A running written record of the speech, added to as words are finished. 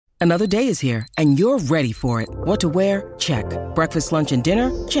Another day is here, and you're ready for it. What to wear? Check. Breakfast, lunch, and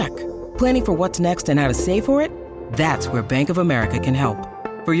dinner? Check. Planning for what's next and how to save for it? That's where Bank of America can help.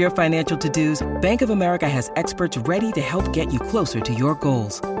 For your financial to-dos, Bank of America has experts ready to help get you closer to your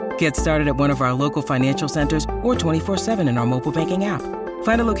goals. Get started at one of our local financial centers or 24/7 in our mobile banking app.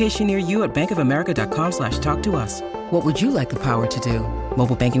 Find a location near you at bankofamerica.com/talktous. What would you like the power to do?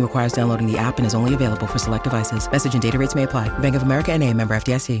 Mobile banking requires downloading the app and is only available for select devices. Message and data rates may apply. Bank of America N.A., member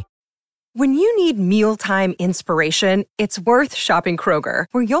FDIC. When you need mealtime inspiration, it's worth shopping Kroger,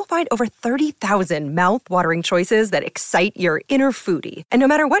 where you'll find over 30,000 mouth-watering choices that excite your inner foodie. And no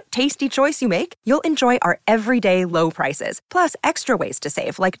matter what tasty choice you make, you'll enjoy our everyday low prices, plus extra ways to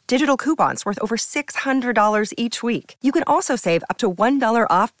save, like digital coupons worth over $600 each week. You can also save up to $1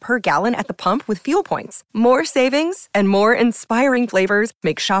 off per gallon at the pump with fuel points. More savings and more inspiring flavors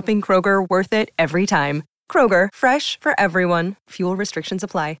make shopping Kroger worth it every time. Kroger, fresh for everyone. Fuel restrictions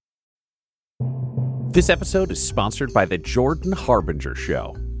apply. This episode is sponsored by the Jordan Harbinger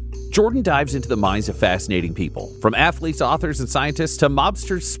Show. Jordan dives into the minds of fascinating people, from athletes, authors, and scientists to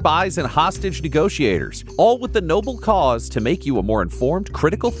mobsters, spies, and hostage negotiators, all with the noble cause to make you a more informed,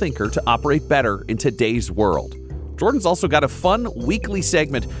 critical thinker to operate better in today's world. Jordan's also got a fun weekly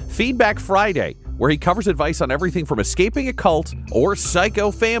segment, Feedback Friday, where he covers advice on everything from escaping a cult or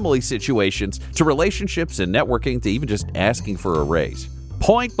psycho family situations to relationships and networking to even just asking for a raise.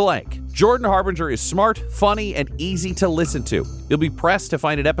 Point blank, Jordan Harbinger is smart, funny, and easy to listen to. You'll be pressed to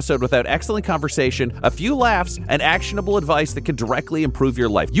find an episode without excellent conversation, a few laughs, and actionable advice that can directly improve your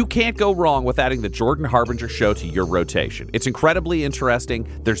life. You can't go wrong with adding the Jordan Harbinger Show to your rotation. It's incredibly interesting.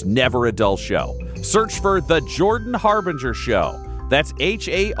 There's never a dull show. Search for The Jordan Harbinger Show. That's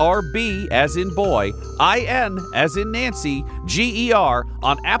H-A-R-B as in boy, I-N as in Nancy, G-E-R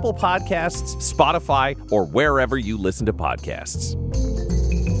on Apple Podcasts, Spotify, or wherever you listen to podcasts.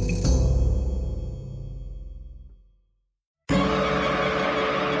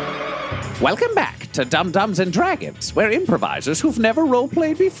 Welcome back to Dum-Dums and Dragons, where improvisers who've never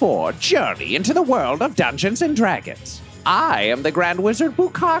roleplayed before journey into the world of Dungeons and Dragons. I am the Grand Wizard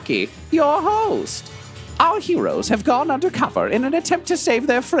Bukkake, your host. Our heroes have gone undercover in an attempt to save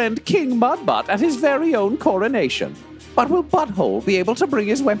their friend King Mudbutt at his very own coronation. But will Butthole be able to bring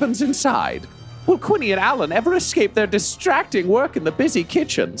his weapons inside? Will Quinny and Alan ever escape their distracting work in the busy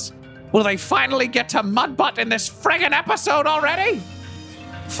kitchens? Will they finally get to Mudbutt in this friggin' episode already?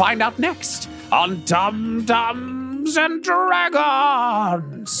 Find out next on Dum-Dums and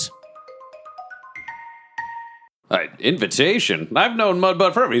Dragons. Invitation? I've known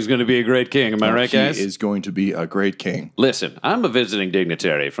Mudbutt forever. He's going to be a great king. Am I right, guys? He is going to be a great king. Listen, I'm a visiting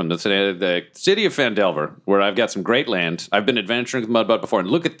dignitary from the city of Phandelver, where I've got some great land. I've been adventuring with Mudbutt before, and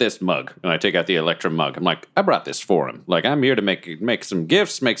look at this mug. And I take out the Electrum mug. I'm like, I brought this for him. Like, I'm here to make some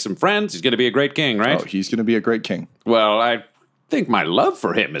gifts, make some friends. He's going to be a great king, right? Oh, he's going to be a great king. Well, I think my love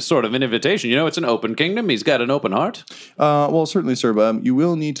for him is sort of an invitation. You know, it's an open kingdom. He's got an open heart. Well, certainly, sir, but you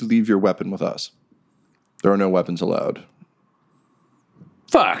will need to leave your weapon with us. There are no weapons allowed.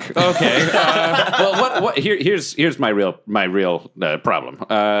 Fuck. Okay. Well, what? Here's my real problem.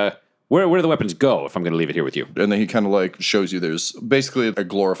 Where do the weapons go if I'm going to leave it here with you? And then he kind of like shows you there's basically a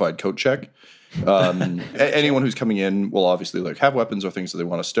glorified coat check. Anyone who's coming in will obviously like have weapons or things that they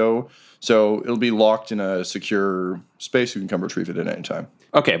want to stow. So it'll be locked in a secure space. You can come retrieve it at any time.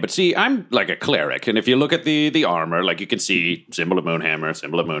 Okay, but see, I'm like a cleric, and if you look at the armor, like you can see symbol of Moonhammer,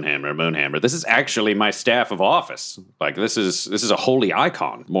 symbol of Moonhammer, Moonhammer. This is actually my staff of office. Like this is a holy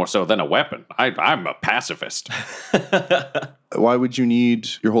icon more so than a weapon. I'm a pacifist. Why would you need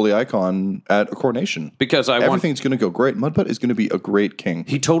your holy icon at a coronation? Because everything's going to go great. Mudbutt is going to be a great king.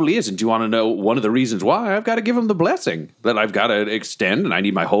 He totally is. And do you want to know one of the reasons why? I've got to give him the blessing that I've got to extend, and I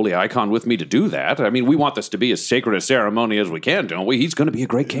need my holy icon with me to do that. I mean, we want this to be as sacred a ceremony as we can, don't we? He's going to be a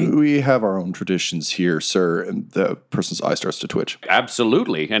great king. We have our own traditions here, sir. And the person's eye starts to twitch.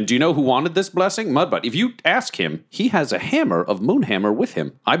 Absolutely. And do you know who wanted this blessing? Mudbutt. If you ask him, he has a hammer of Moonhammer with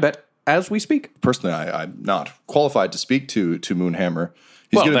him. I bet. As we speak. Personally, I'm not qualified to speak to Moonhammer.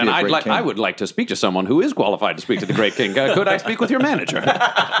 Well, then I would like to speak to someone who is qualified to speak to the great king. Could I speak with your manager?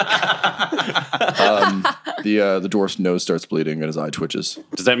 The dwarf's nose starts bleeding and his eye twitches.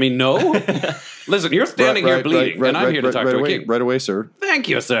 Does that mean no? Listen, you're standing here bleeding, and I'm here to talk to a king. Right away, sir. Thank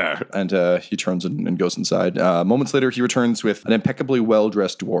you, sir. And he turns and goes inside. Moments later, he returns with an impeccably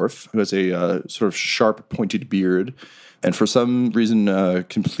well-dressed dwarf who has a sort of sharp, pointed beard and for some reason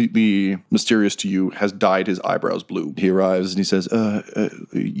completely mysterious to you, has dyed his eyebrows blue. He arrives and he says,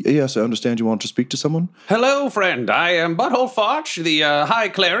 yes, I understand you want to speak to someone? Hello, friend. I am Butthole Forge, the High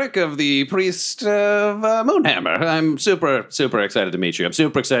Cleric of the Priest of Moonhammer. I'm super, super excited to meet you. I'm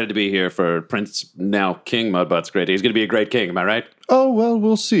super excited to be here for Prince, now King Mudbutt's great. He's going to be a great king, am I right? Oh, well,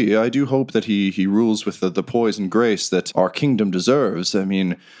 we'll see. I do hope that he rules with the poise and grace that our kingdom deserves. I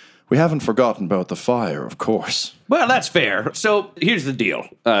mean, we haven't forgotten about the fire, of course. Well, that's fair. So here's the deal.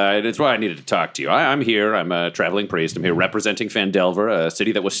 That's why I needed to talk to you. I'm here. I'm a traveling priest. I'm here representing Phandelver, a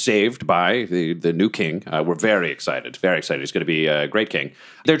city that was saved by the new king. We're very excited. Very excited. He's going to be a great king.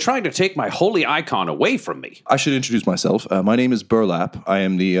 They're trying to take my holy icon away from me. I should introduce myself. My name is Burlap. I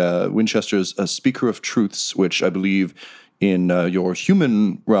am the Winchester's Speaker of Truths, which I believe in your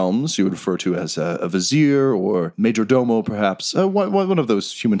human realms you would refer to as a vizier or major domo, perhaps. One of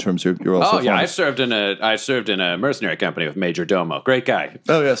those human terms you're also Oh, yeah. fond I served in a mercenary company with Major Domo. Great guy.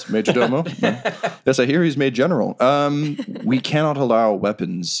 Oh, yes, Major Domo. Yes, I hear he's made general. We cannot allow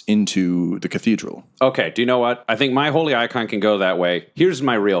weapons into the cathedral. Okay, do you know what? I think my holy icon can go that way. Here's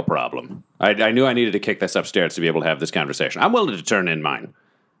my real problem. I knew I needed to kick this upstairs to be able to have this conversation. I'm willing to turn in mine.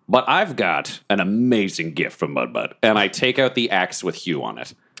 But I've got an amazing gift from Mudbutt, and I take out the axe with Hugh on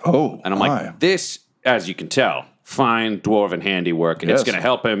it. Oh, and I'm like, this, as you can tell, fine dwarven handiwork, and it's going to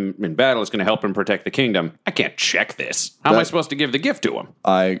help him in battle. It's going to help him protect the kingdom. I can't check this. How am I supposed to give the gift to him?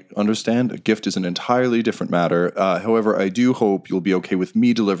 I understand. A gift is an entirely different matter. However, I do hope you'll be okay with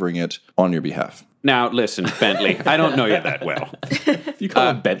me delivering it on your behalf. Now, listen, Bentley, I don't know you that well. You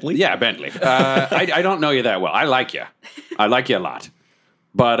call him Bentley? Yeah, Bentley. I don't know you that well. I like you. I like you a lot.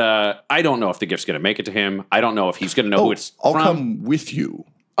 But I don't know if the gift's going to make it to him. I don't know if he's going to know who it's I'll from. come with you.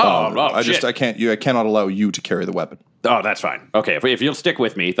 Shit. I cannot allow you to carry the weapon. Oh, that's fine. Okay, if you'll stick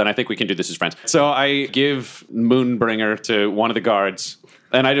with me, then I think we can do this as friends. So I give Moonbringer to one of the guards,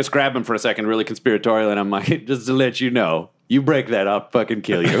 and I just grab him for a second, really conspiratorial, and I'm like, just to let you know, you break that, I'll fucking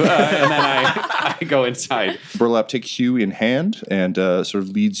kill you. And then I go inside. Burlap takes Hugh in hand and sort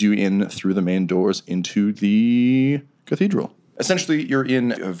of leads you in through the main doors into the cathedral. Essentially, you're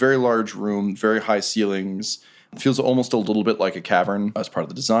in a very large room, very high ceilings. It feels almost a little bit like a cavern as part of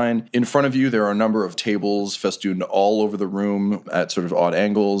the design. In front of you, there are a number of tables festooned all over the room at sort of odd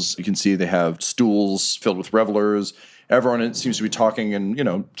angles. You can see they have stools filled with revelers. Everyone seems to be talking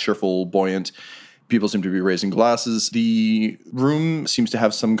and, cheerful, buoyant. People seem to be raising glasses. The room seems to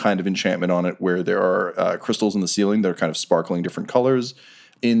have some kind of enchantment on it where there are crystals in the ceiling that are kind of sparkling different colors.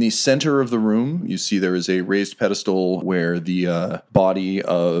 In the center of the room, you see there is a raised pedestal where the body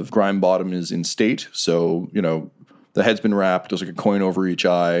of Grimebottom is in state. So, the head's been wrapped. There's like a coin over each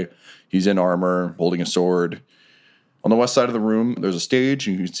eye. He's in armor, holding a sword. On the west side of the room, there's a stage.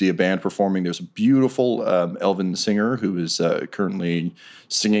 You can see a band performing. There's a beautiful elven singer who is currently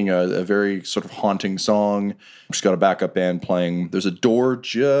singing a very sort of haunting song. She's got a backup band playing. There's a door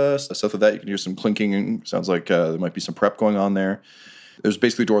just south of that. You can hear some clinking. Sounds like there might be some prep going on there. There's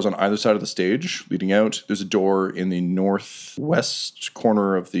basically doors on either side of the stage leading out. There's a door in the northwest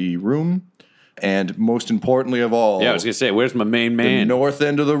corner of the room. And most importantly of all... Yeah, I was going to say, where's my main man? The north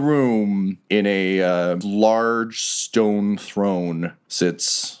end of the room, in a large stone throne,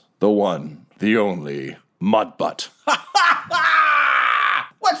 sits the one, the only, Mudbutt.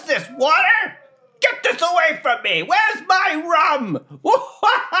 What's this, water? Get this away from me! Where's my rum?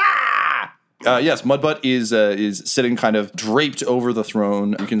 Yes, Mudbutt is sitting kind of draped over the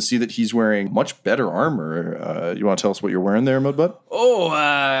throne. You can see that he's wearing much better armor. You want to tell us what you're wearing there, Mudbutt?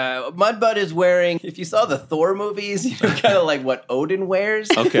 Mudbutt is wearing, if you saw the Thor movies, kind of like what Odin wears.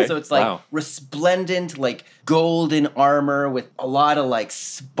 Okay. So it's like resplendent, like golden armor with a lot of like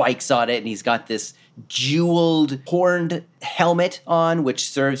spikes on it. And he's got this jeweled horned helmet on, which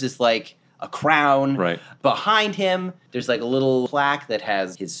serves as like a crown. Right. Behind him, there's like a little plaque that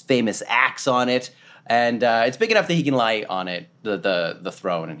has his famous axe on it. And it's big enough that he can lie on it, the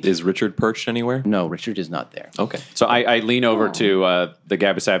throne. And Is Richard perched anywhere? No, Richard is not there. Okay. So I lean over to the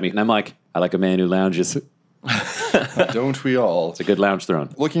guy beside me, and I'm like, I like a man who lounges. Don't we all? It's a good lounge throne.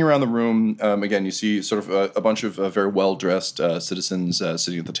 Looking around the room, again, you see sort of a bunch of very well-dressed citizens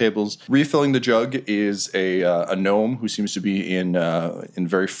sitting at the tables. Refilling the jug is a gnome who seems to be in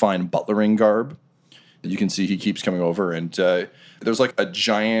very fine butlering garb. You can see he keeps coming over, and there's like a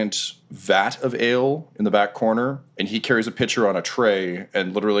giant vat of ale in the back corner, and he carries a pitcher on a tray,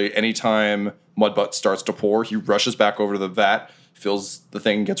 and literally anytime Mudbutt starts to pour, he rushes back over to the vat, fills the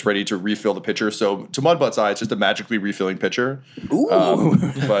thing, gets ready to refill the pitcher. So to Mudbutt's eye, it's just a magically refilling pitcher. Ooh.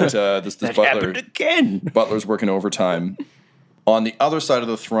 But this That butler happened again. butler's working overtime. On the other side of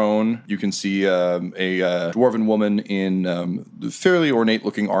the throne, you can see a dwarven woman in fairly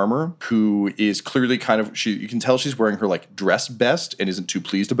ornate-looking armor who is clearly you can tell she's wearing her like dress best and isn't too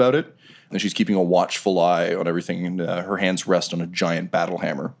pleased about it. And she's keeping a watchful eye on everything, and her hands rest on a giant battle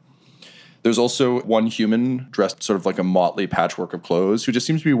hammer. There's also one human dressed sort of like a motley patchwork of clothes who just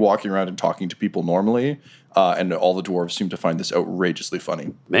seems to be walking around and talking to people normally. And all the dwarves seem to find this outrageously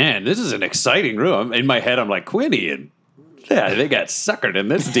funny. Man, this is an exciting room. In my head, I'm like, Quinny and... Yeah, they got suckered in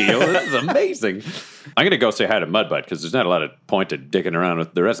this deal. This is amazing. I'm going to go say hi to Mudbutt because there's not a lot of point to dicking around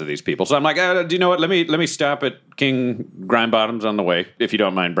with the rest of these people. So I'm like, do you know what? Let me stop at King Grindbottom's on the way, if you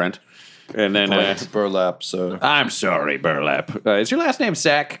don't mind, Brent. And then Burlap. So I'm sorry, Burlap. Is your last name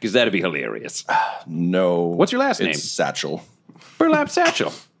Sack? Because that'd be hilarious. No. What's your last name? It's Satchel. Burlap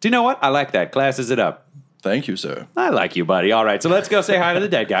Satchel. Do you know what? I like that. Classes it up. Thank you, sir. I like you, buddy. All right, so let's go say hi to the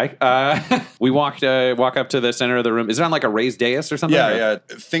dead guy. We walk up to the center of the room. Is it on like a raised dais or something? Yeah.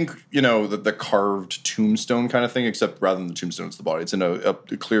 Think, the carved tombstone kind of thing, except rather than the tombstone, it's the body. It's in a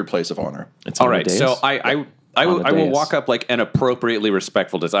clear place of honor. All right, so I will walk up like an appropriately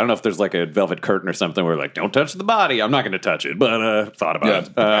respectful distance. I don't know if there's like a velvet curtain or something where like, don't touch the body. I'm not going to touch it, but thought about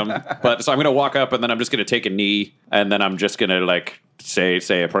it. But so I'm going to walk up and then I'm just going to take a knee and then I'm just going to like say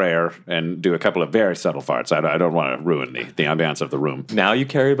a prayer and do a couple of very subtle farts. I don't want to ruin the ambiance of the room. Now you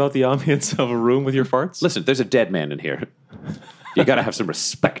care about the ambience of a room with your farts? Listen, there's a dead man in here. You got to have some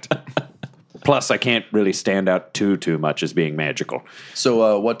respect. Plus, I can't really stand out too much as being magical.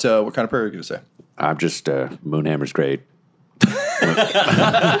 So what kind of prayer are you going to say? I'm just, Moonhammer's great.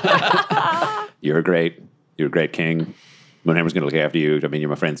 You're great. You're a great king. Moonhammer's going to look after you. I mean,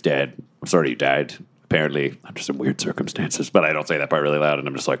 my friend's dead. I'm sorry you died. Apparently, under some weird circumstances. But I don't say that part really loud, and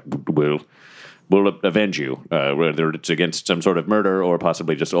I'm just like, we'll avenge you. Whether it's against some sort of murder or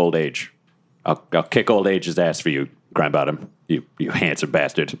possibly just old age. I'll kick old age's ass for you, Grindbottom. You handsome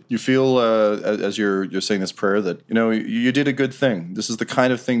bastard. You feel, as you're saying this prayer, that, you did a good thing. This is the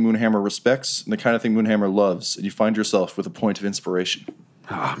kind of thing Moonhammer respects and the kind of thing Moonhammer loves. And you find yourself with a point of inspiration.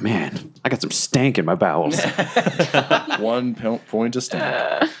 Oh, man. I got some stank in my bowels. 1 point of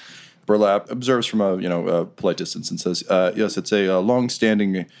stank. Burlap observes from a polite distance and says, yes, it's a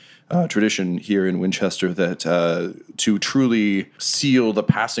long-standing tradition here in Winchester that to truly seal the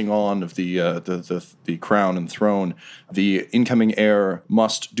passing on of the crown and throne, the incoming heir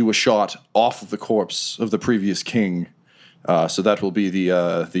must do a shot off of the corpse of the previous king. So that will be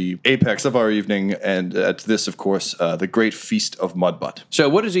the apex of our evening, and at this, of course, the great feast of Mudbutt. So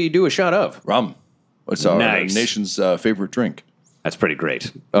what does he do a shot of? Rum. It's our Nice. nation's favorite drink. That's pretty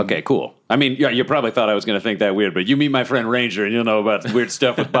great. Okay, cool. I mean, yeah, you probably thought I was going to think that weird, but you meet my friend Ranger and you'll know about weird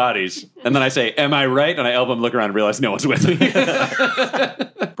stuff with bodies. And then I say, am I right? And I help him look around and realize no one's with me.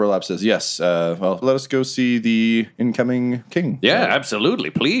 Burlap says, yes. Well, let us go see the incoming king. Yeah, absolutely.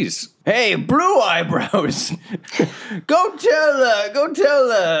 Please. Hey, Blue Eyebrows! Go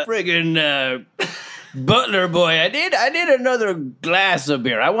tell friggin' butler boy I did another glass of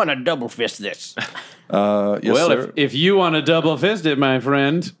beer. I want to double fist this. Yes, well, sir. if you want to double fist it, my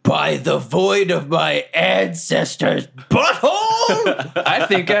friend. By the void of my ancestors' butthole! I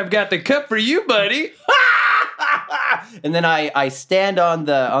think I've got the cup for you, buddy. And then I stand on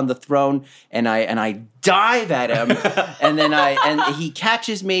the throne and I dive at him, and he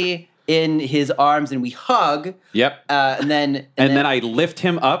catches me in his arms and we hug. Yep. And then I lift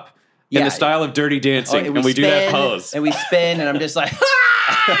him up in the style of Dirty Dancing, and we do that pose. And we spin, and I'm just like,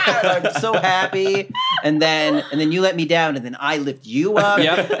 I'm so happy. And then you let me down, and then I lift you up.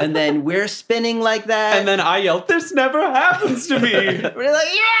 Yep. And then we're spinning like that. And then I yell, "This never happens to me!" We're like,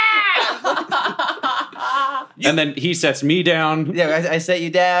 yeah! And then he sets me down. Yeah, I set you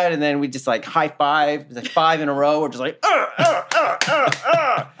down, and then we just like high five. It's like 5 in a row. We're just like,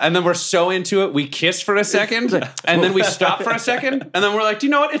 And then we're so into it, we kiss for a second, and then we stop for a second, and then we're like, do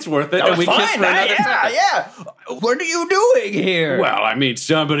you know what? It's worth it. And we kiss for another second. Yeah. What are you doing here? Well, I mean,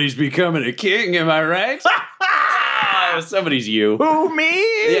 somebody's becoming a king, am I right? Somebody's you. Who,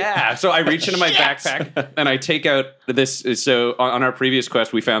 me? Yeah. So I reach into my backpack and I take out this. So on our previous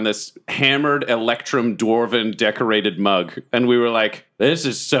quest, we found this hammered Electrum Dwarven decorated mug. And we were like, this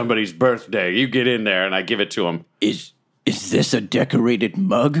is somebody's birthday. You get in there. And I give it to him. Is this a decorated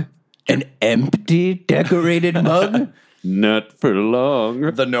mug? An empty decorated mug? Not for long.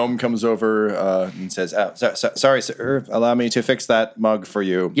 The gnome comes over and says, sorry, sir, allow me to fix that mug for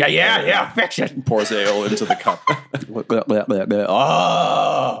you. Yeah, fix it. Pours ale into the cup.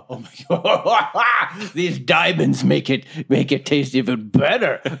 Oh my God. These diamonds make it taste even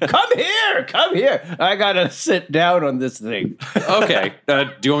better. Come here. I gotta sit down on this thing. Okay. Do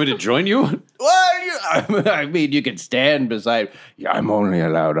you want me to join you? Well, I mean, you can stand beside. Yeah, I'm only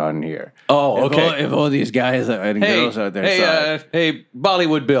allowed on here. Oh, okay. If all these guys and girls out there. Hey,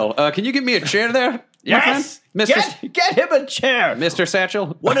 Bollywood Bill, can you give me a chair there? my friend? Yes, Mr. get him a chair, Mr.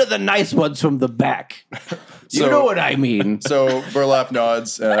 Satchel. One of the nice ones from the back. You know what I mean. So Burlap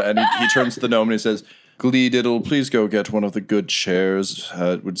nods and he turns to the gnome and he says, Gleediddle, please go get one of the good chairs.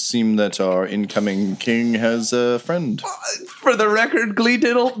 It would seem that our incoming king has a friend. For the record,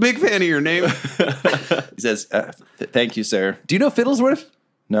 Gleediddle, big fan of your name. He says, thank you, sir. Do you know Fiddlesworth?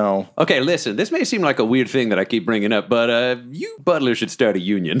 No. Okay, listen, this may seem like a weird thing that I keep bringing up, but you butlers should start a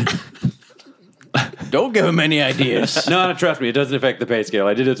union. Don't give him any ideas. No, trust me, it doesn't affect the pay scale.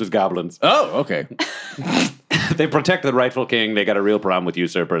 I did this with goblins. Oh, okay. They protect the rightful king. They got a real problem with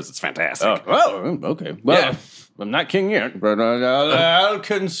usurpers. It's fantastic. Oh, okay. Well, Yeah. I'm not king yet, but I'll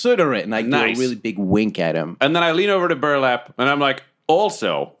consider it. And I Nice. do a really big wink at him. And then I lean over to Burlap, and I'm like,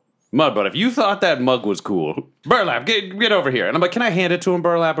 also, Mudbutt, if you thought that mug was cool, Burlap, get over here. And I'm like, can I hand it to him,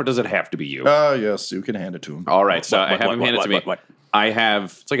 Burlap, or does it have to be you? Yes, you can hand it to him. All right, so I have him hand it to me. I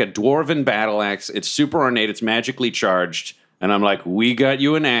have, it's like a dwarven battle axe. It's super ornate. It's magically charged. And I'm like, we got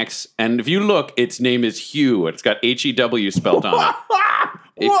you an axe. And if you look, its name is Hugh. It's got H-E-W spelled on it.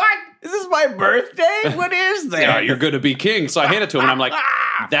 What? Is this my birthday? What is that? Yeah, you're going to be king. So I hand it to him, and I'm like,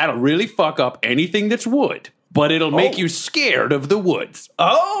 that'll really fuck up anything that's wood. But it'll make you scared of the woods.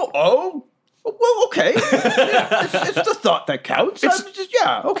 Oh. Well, okay. Yeah, it's the thought that counts.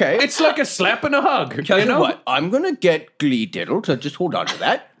 Okay. It's like a slap and a hug. Tell you what, I'm gonna get Gleediddle to just hold on to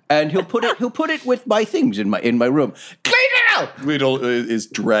that, and he'll put it with my things in my room. Gleediddle! Gleediddle is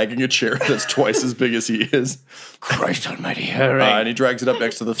dragging a chair that's twice as big as he is. Christ Almighty! All right. And he drags it up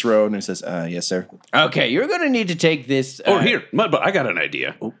next to the throne and he says, yes, sir. Okay, you're gonna need to take this. Here, Mudbutt, I got an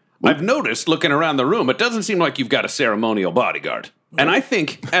idea. I've noticed, looking around the room, it doesn't seem like you've got a ceremonial bodyguard. And I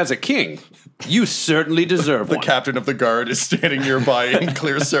think, as a king, you certainly deserve The one. captain of the guard is standing nearby in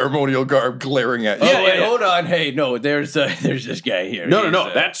clear ceremonial garb, glaring at you. Yeah. Hold on. Hey, no, there's this guy here. No,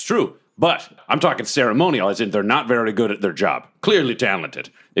 that's true. But I'm talking ceremonial, as in they're not very good at their job. Clearly talented.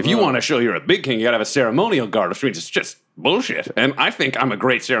 If you want to show you're a big king, you gotta have a ceremonial guard, which means it's just bullshit. And I think I'm a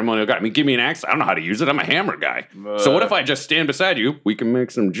great ceremonial guy. I mean, give me an axe. I don't know how to use it. I'm a hammer guy. So what if I just stand beside you? We can make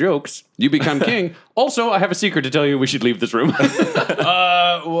some jokes. You become king. Also, I have a secret to tell you. We should leave this room.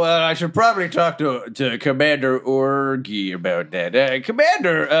 Well, I should probably talk to Commander Orgy about that.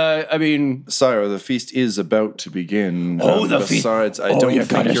 Commander, I mean... Sire, the feast is about to begin. Oh, the feast. Besides, I Oh, don't you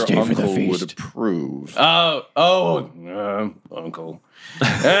think gotta your stay for the uncle would feast. approve. Uncle. All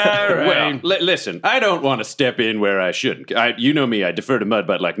right. Well, listen, I don't want to step in where I shouldn't. You know me, I defer to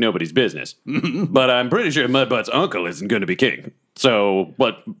Mudbutt like nobody's business. But I'm pretty sure Mudbutt's uncle isn't going to be king. So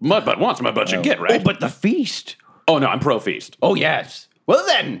what Mudbutt wants, Mudbutt should get, right? Oh, but the feast. Oh, no, I'm pro-feast. Oh, yes. Well,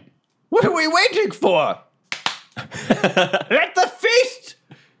 then, what are we waiting for? Let the feast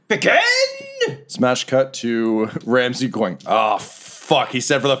begin! Smash cut to Ramsey going, oh, fuck. He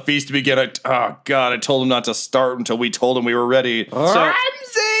said for the feast to begin. Oh, God, I told him not to start until we told him we were ready. Ramsey!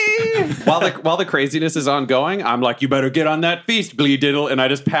 While the craziness is ongoing, I'm like, you better get on that feast, Gleediddle. And I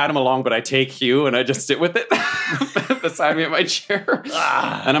just pat him along, but I take Hugh and I just sit with it beside me at my chair.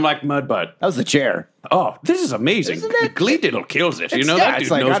 And I'm like, Mudbutt. How's the chair? Oh, this is amazing. Isn't it? Gleediddle kills it. You know, that dude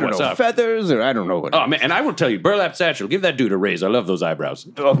it's like, knows I don't what's know, up. feathers, or I don't know what. Oh, man, and I will tell you, Burlap Satchel, give that dude a raise. I love those eyebrows.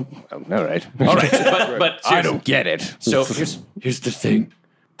 All right. All right, but I don't get it. So here's the thing.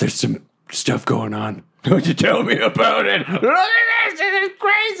 There's some stuff going on. Don't you tell me about it? Look at this, it's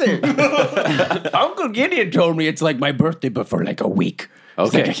crazy. Uncle Gideon told me it's like my birthday, but for like a week. It's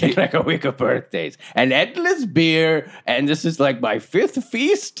Okay. like I get like a week of birthdays. And endless beer, and this is like my 5th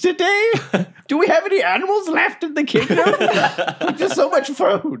feast today. Do we have any animals left in the kingdom? Just so much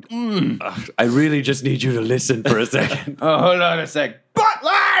food. I really just need you to listen for a second. Oh, hold on a sec.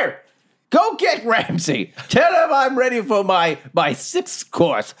 Butler! Go get Ramsey. Tell him I'm ready for my 6th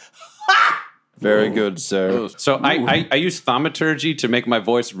course. Ha! Very good, sir. So I use thaumaturgy to make my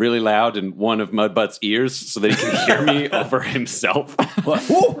voice really loud in one of Mudbutt's ears so that he can hear me over himself.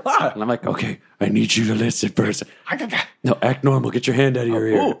 Ooh, ah. And I'm like, okay, I need you to listen first. No, act normal. Get your hand out of your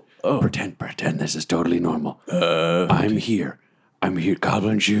ear. Pretend this is totally normal. I'm here.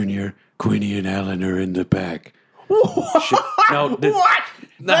 Goblin Jr., Queenie, and Ellen are in the back. What?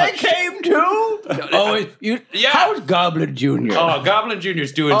 They came too? How's Goblin Jr.? Oh, Goblin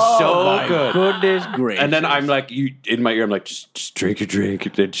Jr.'s doing so good. Goodness gracious. And then I'm like, in my ear, I'm like, just drink a drink.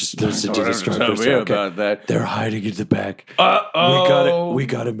 And just listen to the story tell for a me second. about that. They're hiding in the back. Uh-oh. We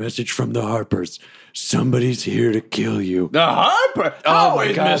got a message from the Harpers. Somebody's here to kill you. The Harper? Oh, How my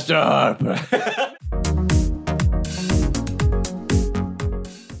is God. Mr. Harper?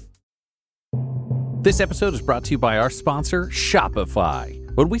 This episode is brought to you by our sponsor, Shopify.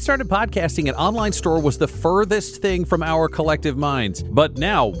 When we started podcasting, an online store was the furthest thing from our collective minds. But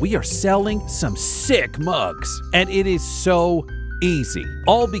now we are selling some sick mugs. And it is so easy.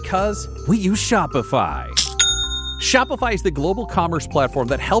 All because we use Shopify. Shopify is the global commerce platform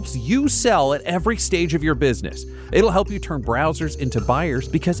that helps you sell at every stage of your business. It'll help you turn browsers into buyers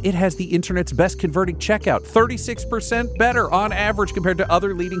because it has the internet's best converting checkout, 36% better on average compared to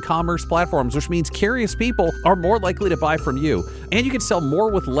other leading commerce platforms, which means curious people are more likely to buy from you. And you can sell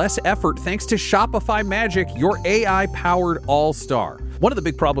more with less effort thanks to Shopify Magic, your AI-powered all-star. One of the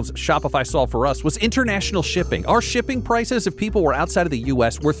big problems Shopify solved for us was international shipping. Our shipping prices, if people were outside of the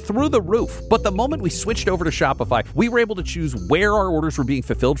US, were through the roof. But the moment we switched over to Shopify, we were able to choose where our orders were being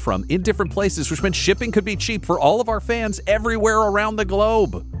fulfilled from in different places, which meant shipping could be cheap for all of our fans everywhere around the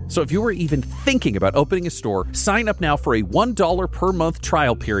globe. So if you were even thinking about opening a store, sign up now for a $1 per month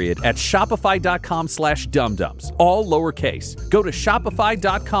trial period at shopify.com/dumdums, all lowercase. Go to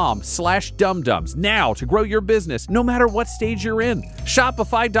shopify.com/dumdums now to grow your business no matter what stage you're in.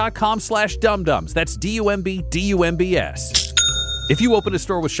 Shopify.com/dumdums. That's DUMBDUMBS. If you open a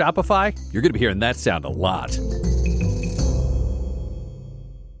store with Shopify, you're going to be hearing that sound a lot.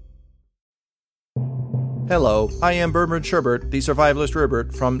 Hello, I am Bourbon Sherbert, the survivalist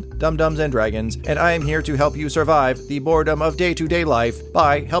Rupert from Dum Dums and Dragons, and I am here to help you survive the boredom of day-to-day life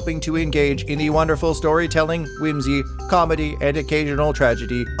by helping to engage in the wonderful storytelling, whimsy, comedy, and occasional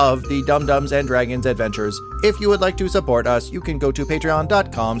tragedy of the Dum Dums and Dragons adventures. If you would like to support us, you can go to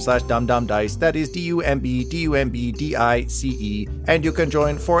patreon.com/dumdumdice, that is DUMBDUMBDICE, and you can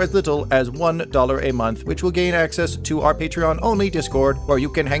join for as little as $1 a month, which will gain access to our Patreon-only Discord, where you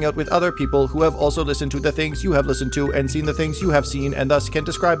can hang out with other people who have also listened to the things you have listened to and seen the things you have seen and thus can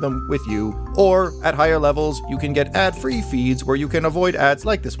describe them with you. Or, at higher levels, you can get ad-free feeds where you can avoid ads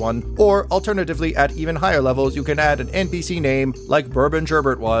like this one. Or, alternatively, at even higher levels, you can add an NPC name like Bourbon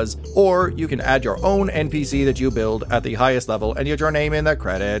Sherbert was. Or, you can add your own NPC that you build at the highest level and get your name in the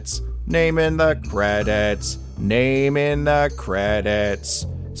credits. Name in the credits. Name in the credits.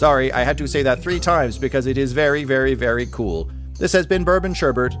 Sorry, I had to say that 3 times because it is very, very, very cool. This has been Bourbon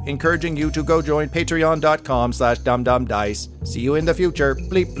Sherbert, encouraging you to go join patreon.com/dumdumdice. See you in the future.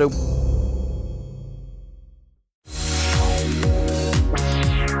 Bleep bloop.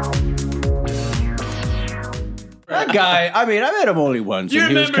 That guy, I mean, I met him only once. You And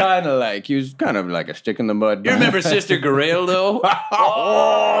he was remember- kind of like a stick in the mud. You remember Sister Grail, though?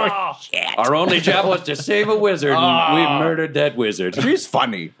 Oh, shit. Our only job was to save a wizard, and we murdered that wizard. She's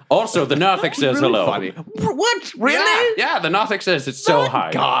funny. Also, the Nothic says Really hello. funny. What? Really? Yeah, the Nothic says it's so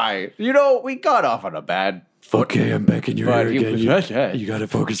high. Guy. You know, we got off on a bad. Okay, I'm back in your But ear he again. was that. You gotta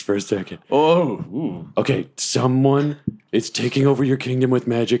focus for a second. Oh. Ooh. Okay, someone is taking over your kingdom with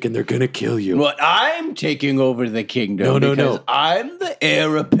magic, and they're gonna kill you. Well, I'm taking over the kingdom No. because I'm the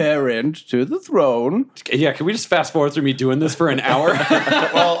heir apparent to the throne. Yeah, can we just fast forward through me doing this for an hour?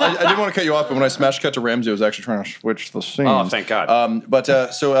 Well, I didn't want to cut you off, but when I smash cut to Ramsey, I was actually trying to switch the scene. Oh, thank God.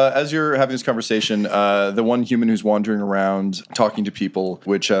 So as you're having this conversation, the one human who's wandering around talking to people,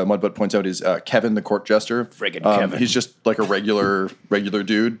 which Mudbutt points out is Kevin, the court jester. Friggin' Kevin. He's just like a regular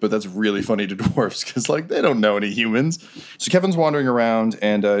dude, but that's really funny to dwarves because like they don't know any humans. So Kevin's wandering around,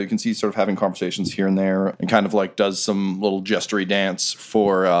 and you can see sort of having conversations here and there, and kind of like does some little gestury dance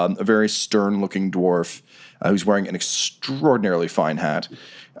for a very stern-looking dwarf who's wearing an extraordinarily fine hat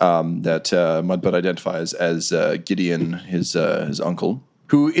that Mudbutt identifies as Gideon, his uncle,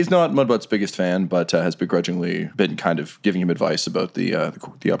 who is not Mudbutt's biggest fan, but has begrudgingly been kind of giving him advice about the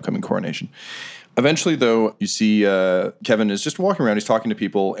upcoming coronation. Eventually, though, you see Kevin is just walking around. He's talking to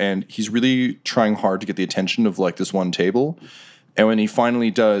people, and he's really trying hard to get the attention of like this one table. And when he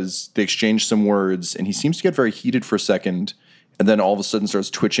finally does, they exchange some words, and he seems to get very heated for a second, and then all of a sudden starts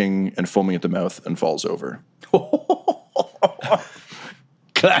twitching and foaming at the mouth and falls over.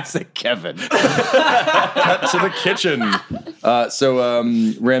 Classic Kevin. Cut to the kitchen. So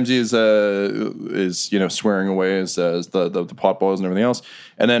Ramsey is swearing away as the pot boils and everything else,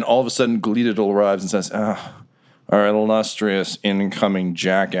 and then all of a sudden Gleedle arrives and says, "Our illustrious incoming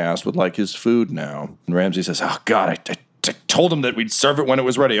jackass would like his food now." And Ramsey says, "Oh God, I told him that we'd serve it when it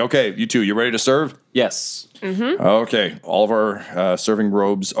was ready. Okay, you two, you ready to serve?" Yes. Mm-hmm. Okay, all of our serving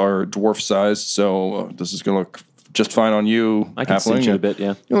robes are dwarf sized, so this is going to look just fine on you. I can cinch it a bit,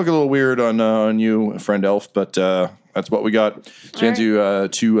 yeah. You look a little weird on you, friend elf, but that's what we got. So we hands you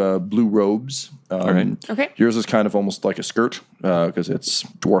 2 blue robes. All right. Okay. Yours is kind of almost like a skirt because it's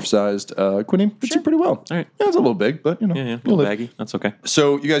dwarf sized. Quinny fits you pretty well. All right. Yeah, it's a little big, but Yeah, a you'll little live. baggy. That's okay.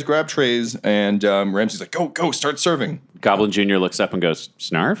 So you guys grab trays, and Ramsey's like, "Go, start serving." Goblin Jr. looks up and goes,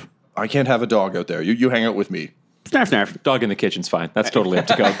 Snarf? I can't have a dog out there. You hang out with me. Snarf, snarf. Dog in the kitchen's fine. That's totally up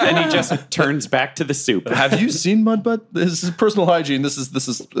to go. And he just turns back to the soup. Have you seen Mudbutt? This is personal hygiene. This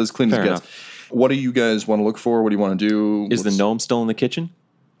is as clean Fair as it gets. What do you guys want to look for? What do you want to do? Is the gnome still in the kitchen?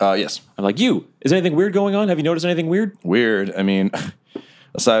 Yes. I'm like, is anything weird going on? Have you noticed anything weird? Weird. I mean,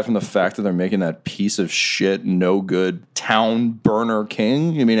 aside from the fact that they're making that piece of shit, no good town burner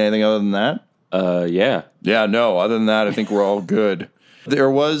king, you mean anything other than that? Yeah. Yeah, no. Other than that, I think we're all good.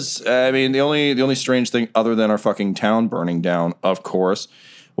 There was, I mean, the only strange thing other than our fucking town burning down, of course,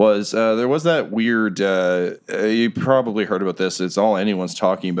 was there was that weird, you probably heard about this, it's all anyone's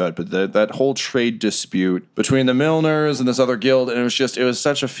talking about, but that whole trade dispute between the Milners and this other guild, and it was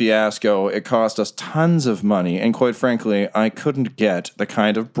such a fiasco. It cost us tons of money, and quite frankly, I couldn't get the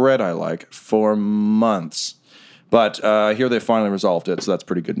kind of bread I like for months. But here they finally resolved it, so that's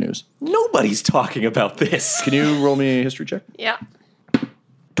pretty good news. Nobody's talking about this. Can you roll me a history check? Yeah.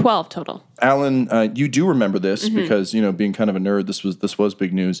 12 total. Alan, you do remember this because, being kind of a nerd, this was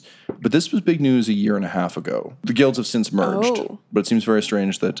big news. But this was big news a year and a half ago. The guilds have since merged, but it seems very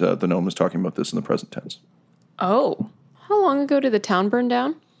strange that the gnome is talking about this in the present tense. Oh. How long ago did the town burn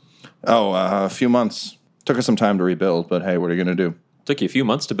down? Oh, a few months. Took us some time to rebuild, but hey, what are you going to do? Took you a few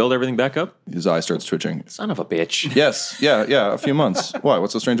months to build everything back up? His eye starts twitching. Son of a bitch. Yes, yeah, a few months. Why?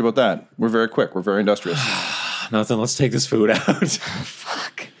 What's so strange about that? We're very quick. We're very industrious. Nothing. Let's take this food out.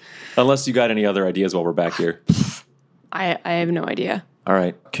 Fuck. Unless you got any other ideas while we're back here. I have no idea. All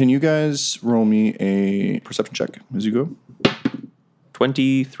right. Can you guys roll me a perception check as you go?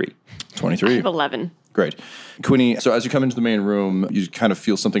 23. 23. I have 11. Great. Quinny, so as you come into the main room, you kind of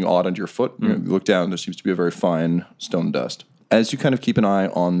feel something odd under your foot. You look down, there seems to be a very fine stone dust. As you kind of keep an eye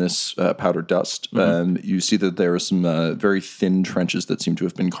on this powdered dust, you see that there are some very thin trenches that seem to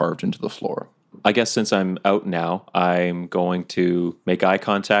have been carved into the floor. I guess since I'm out now, I'm going to make eye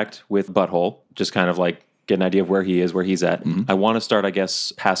contact with Butthole, just kind of like get an idea of where he is, where he's at. I want to start, I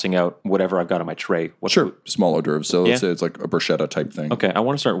guess, passing out whatever I've got on my tray. Small hors d'oeuvres. So let's say it's like a bruschetta type thing. Okay, I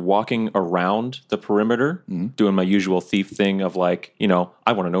want to start walking around the perimeter, doing my usual thief thing of like,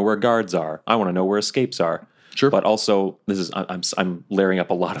 I want to know where guards are. I want to know where escapes are. Sure. But also, I'm layering up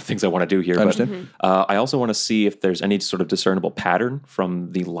a lot of things I want to do here. I understand. I also want to see if there's any sort of discernible pattern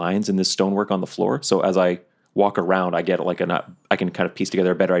from the lines in this stonework on the floor. So as I walk around, I get like I can kind of piece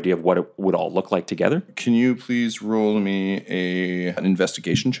together a better idea of what it would all look like together. Can you please roll me an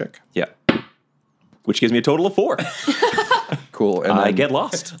investigation check? Yeah. Which gives me a total of 4. Cool. And I get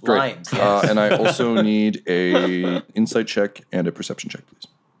lost. Great. Lines, yes. And I also need a insight check and a perception check, please.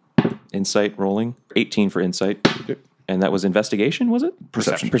 Insight rolling. 18 for insight. Okay. And that was investigation, was it?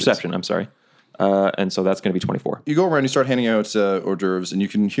 Perception. Perception, I'm sorry. And so that's going to be 24. You go around, you start handing out hors d'oeuvres, and you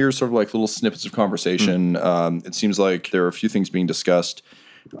can hear sort of like little snippets of conversation. It seems like there are a few things being discussed.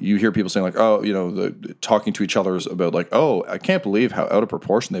 You hear people saying like, talking to each other about like, oh, I can't believe how out of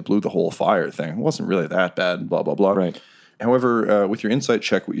proportion they blew the whole fire thing. It wasn't really that bad, blah, blah, blah. Right. However, with your insight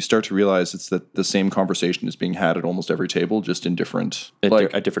check, what you start to realize is that the same conversation is being had at almost every table, just in different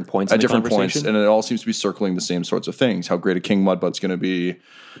At different points in the different conversation? points, and it all seems to be circling the same sorts of things. How great a King Mudbutt's going to be,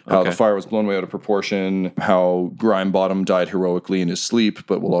 how the fire was blown way out of proportion, how Grimebottom died heroically in his sleep,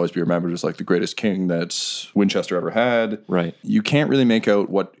 but will always be remembered as like the greatest king that Winchester ever had. Right. You can't really make out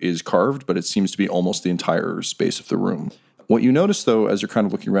what is carved, but it seems to be almost the entire space of the room. What you notice, though, as you're kind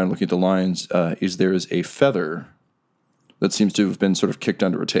of looking around, looking at the lines, is there is a feather that seems to have been sort of kicked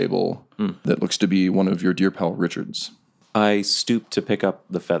under a table that looks to be one of your dear pal Richard's. I stoop to pick up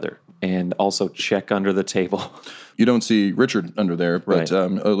the feather and also check under the table. You don't see Richard under there, but Right. a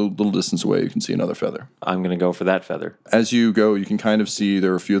little distance away, you can see another feather. I'm going to go for that feather. As you go, you can kind of see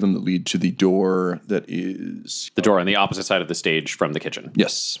there are a few of them that lead to the door that is... The door on the opposite side of the stage from the kitchen.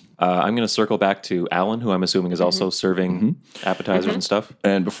 Yes. I'm going to circle back to Alan, who I'm assuming is also serving appetizers and stuff.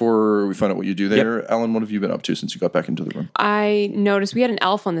 And before we find out what you do there, Alan, what have you been up to since you got back into the room? I noticed we had an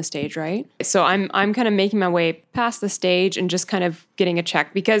elf on the stage, right? So I'm kind of making my way past the stage and just kind of getting a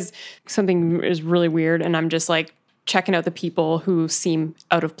check because something is really weird, and I'm just like checking out the people who seem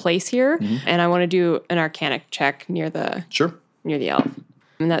out of place here, and I want to do an arcanic check near the elf.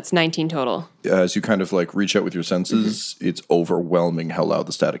 And that's 19 total. As you kind of like reach out with your senses, it's overwhelming how loud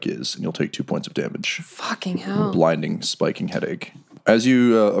the static is, and you'll take 2 points of damage. Fucking hell. Blinding, spiking headache. As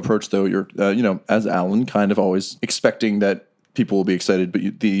you approach, though, you're, as Alan, kind of always expecting that people will be excited, but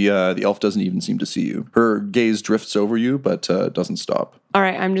the elf doesn't even seem to see you. Her gaze drifts over you, but doesn't stop. All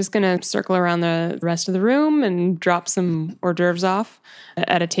right, I'm just going to circle around the rest of the room and drop some hors d'oeuvres off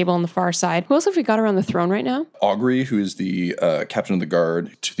at a table on the far side. Who else have we got around the throne right now? Augury, who is the captain of the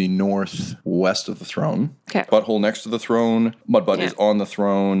guard, to the northwest of the throne. Okay. Butthole next to the throne. Mudbutt Yeah. is on the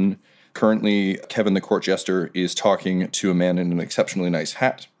throne. Currently, Kevin, the court jester, is talking to a man in an exceptionally nice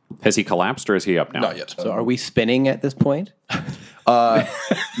hat. Has he collapsed or is he up now? Not yet. So are we spinning at this point?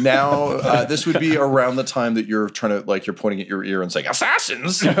 Now, this would be around the time that you're trying to, like, you're pointing at your ear and saying,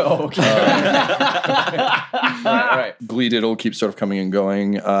 assassins! Oh, okay. All right. Glee-diddle keeps sort of coming and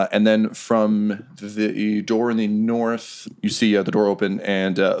going. And then from the door in the north, you see the door open,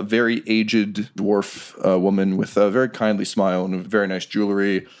 and a very aged dwarf woman with a very kindly smile and very nice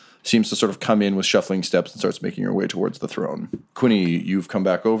jewelry seems to sort of come in with shuffling steps and starts making her way towards the throne. Quinny, you've come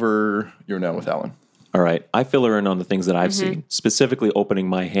back over. You're now with Alan. All right. I fill her in on the things that I've seen, specifically opening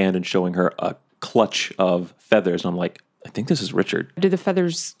my hand and showing her a clutch of feathers. And I'm like, I think this is Richard. Do the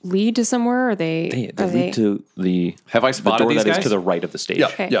feathers lead to somewhere? Or are They lead to the Have I spotted the door these that is guys? to the right of the stage. Yeah,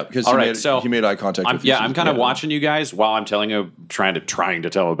 Okay. yeah, because All he, right, made, so he made eye contact with you. I'm kind of watching you guys while I'm telling you, trying to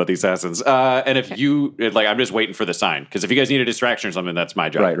tell him about the assassins. And if you, like, I'm just waiting for the sign. Because if you guys need a distraction or something, that's my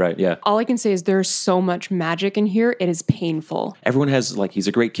job. Right, yeah. All I can say is there's so much magic in here. It is painful. Everyone has, like, he's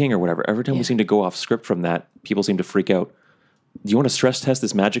a great king or whatever. Every time we seem to go off script from that, people seem to freak out. Do you want to stress test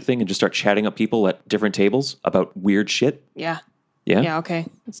this magic thing and just start chatting up people at different tables about weird shit? Yeah. Yeah? Yeah, okay.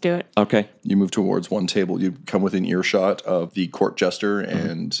 Let's do it. Okay. You move towards one table. You come within earshot of the court jester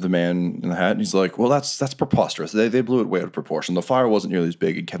and the man in the hat. And he's like, well, that's preposterous. They blew it way out of proportion. The fire wasn't nearly as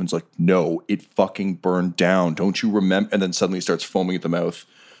big. And Kevin's like, no, it fucking burned down. Don't you remember? And then suddenly starts foaming at the mouth,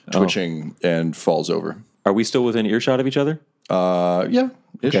 twitching, and falls over. Are we still within earshot of each other? Yeah.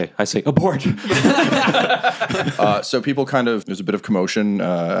 Okay. I say, abort. So people kind of, there's a bit of commotion.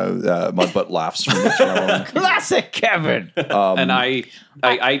 Mudbutt laughs from the throne. Classic Kevin. And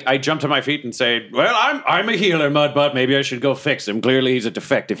I jump to my feet and say, well, I'm a healer, Mudbutt. Maybe I should go fix him. Clearly he's a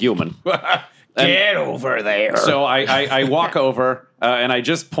defective human. Get over there. So I walk over and I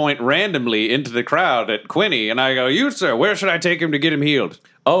just point randomly into the crowd at Quinny and I go, you, sir, where should I take him to get him healed?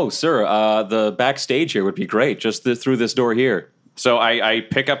 Oh, sir, the backstage here would be great. Just through this door here. So I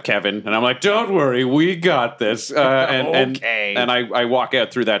pick up Kevin and I'm like, don't worry, we got this. Okay. And I walk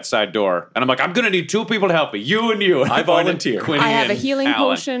out through that side door and I'm like, I'm going to need two people to help me, you and you. And I point at volunteer. Quinny I have a and healing Alan.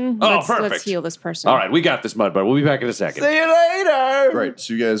 potion. Oh, Let's perfect. heal this person. All right, we got this, Mudbutt. We'll be back in a second. See you later. Right,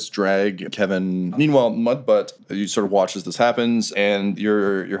 so you guys drag Kevin. Meanwhile, Mudbutt, you sort of watch as this happens, and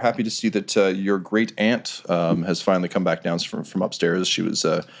you're happy to see that your great aunt has finally come back down from upstairs. She was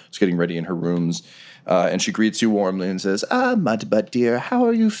just getting ready in her rooms, and she greets you warmly and says, Mudbutt, dear, how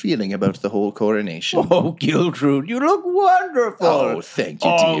are you feeling about the whole coronation? Oh, Giltrude, you look wonderful. Oh, thank you,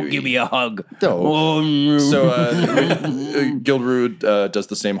 Oh, dearie. give me a hug. Oh. So Giltrude does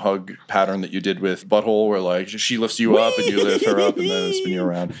the same hug pattern that you did with Butthole, where like she lifts you up and you lift her up and then spin you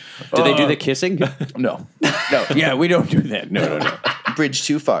around. Do they do the kissing? No. No, yeah, we don't do that. No. Bridge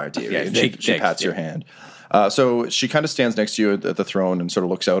too far, dearie. Yeah, And thanks, she pats your hand. So she kind of stands next to you at the throne and sort of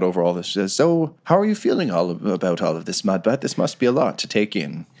looks out over all this. She says, so how are you feeling about all of this, Mudbutt? This must be a lot to take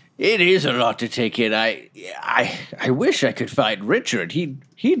in. It is a lot to take in. I wish I could find Richard.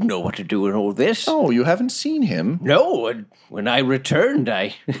 He'd know what to do in all this. Oh, you haven't seen him? No, and when I returned,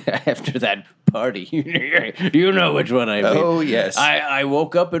 after that party, you know which one I mean. Oh, yes. I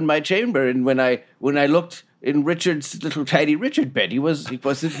woke up in my chamber, and when I looked in Richard's little tiny Richard bed, he wasn't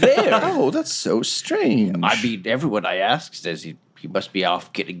there. Oh, that's so strange. I mean, everyone I ask says he must be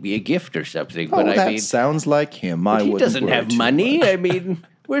off getting me a gift or something. Oh, But I that mean, sounds like him. I he wouldn't doesn't worry have too money. much. I mean,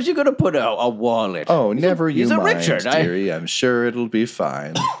 where's he going to put a wallet? Oh, never you he's a mind, Richard. dearie. I'm sure it'll be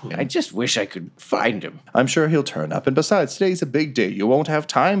fine. I just wish I could find him. I'm sure he'll turn up. And besides, today's a big day. You won't have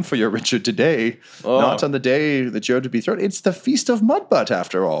time for your Richard today. Not on the day that you're to be thrown. It's the Feast of Mudbutt,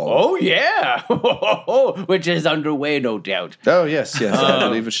 after all. Oh, yeah. Which is underway, no doubt. Oh, yes. I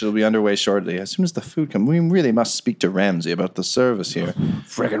believe it shall be underway shortly. As soon as the food comes, we really must speak to Ramsay about the service here.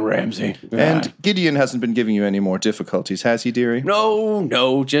 Friggin' Ramsay. And Gideon hasn't been giving you any more difficulties, has he, dearie?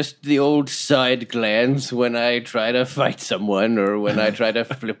 No, just the old side glance when I try to fight someone or when I try to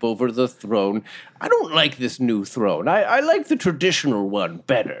flip over the throne. I don't like this new throne. I like the traditional one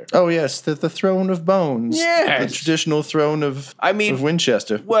better. Oh, yes, the throne of bones. Yes. The traditional throne of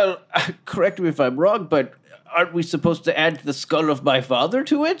Winchester. Well, correct me if I'm wrong, but aren't we supposed to add the skull of my father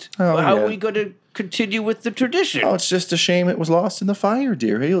to it? Oh, How yeah. are we going to continue with the tradition? Oh, it's just a shame it was lost in the fire,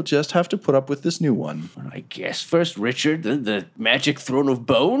 dearie. You'll just have to put up with this new one. I guess first Richard, then the magic throne of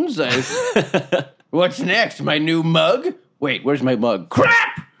bones. What's next? My new mug? Wait, where's my mug?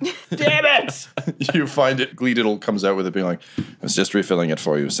 Crap! Damn it! You find it. Gleediddle comes out with it being like, I was just refilling it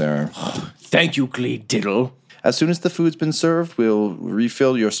for you, Sarah. Thank you, Gleediddle. As soon as the food's been served, we'll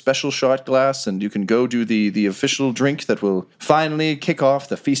refill your special shot glass, and you can go do the official drink that will finally kick off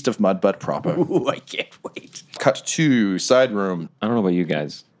the Feast of Mudbutt proper. Ooh, I can't wait. Cut to side room. I don't know about you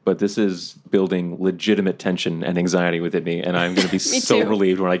guys, but this is building legitimate tension and anxiety within me, and I'm going to be so too.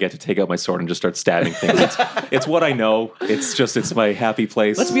 relieved when I get to take out my sword and just start stabbing things. It's what I know. It's my happy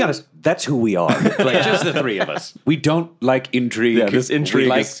place. Let's be honest, that's who we are. Like, just the three of us. We don't like intrigue. Yeah, this intrigue we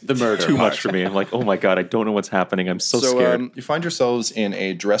like is the murder too part. much for me. I'm like, oh my God, I don't know what's happening. I'm so scared. You find yourselves in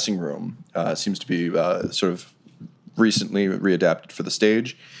a dressing room. Seems to be sort of recently readapted for the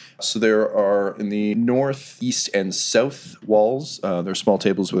stage. So there are, in the north, east, and south walls, there are small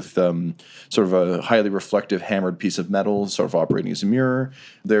tables with sort of a highly reflective hammered piece of metal, sort of operating as a mirror.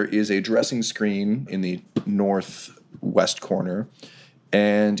 There is a dressing screen in the northwest corner.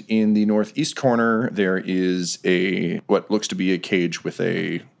 And in the northeast corner, there is what looks to be a cage with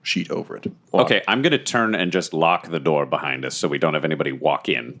a sheet over it. Okay, I'm going to turn and just lock the door behind us so we don't have anybody walk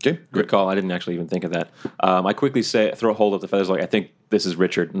in. Okay, Good call. I didn't actually even think of that. I quickly throw a hold of the feathers, like, I think this is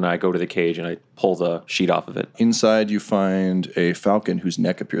Richard, and I go to the cage and I pull the sheet off of it. Inside, you find a falcon whose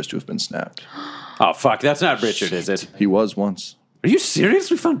neck appears to have been snapped. Oh, fuck, that's not Richard, is it? He was once. Are you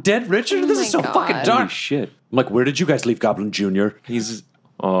serious? We found dead Richard? This my is so God. fucking Holy dark. shit. I'm like, where did you guys leave Goblin Jr.? He's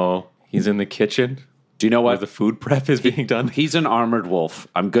in the kitchen. Do you know Where what? the food prep is being done. He's an armored wolf.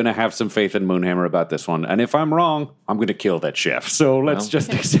 I'm going to have some faith in Moonhammer about this one. And if I'm wrong, I'm going to kill that chef. So let's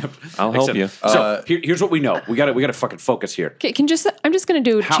just accept. I'll help you. So here's what we know. We got to fucking focus here. Okay, I'm just going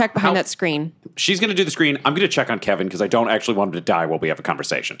to do a check behind how- that screen. She's going to do the screen. I'm going to check on Kevin because I don't actually want him to die while we have a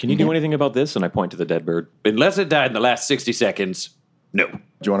conversation. Can you do anything about this? And I point to the dead bird. Unless it died in the last 60 seconds, no. Do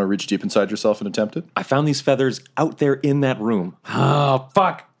you want to reach deep inside yourself and attempt it? I found these feathers out there in that room. Oh,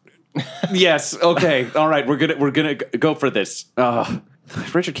 fuck. Yes. Okay. All right. We're gonna go for this.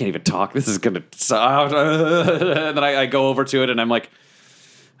 Richard can't even talk. This is gonna. And then I go over to it and I'm like,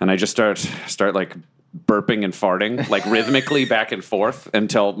 and I just start like burping and farting like rhythmically back and forth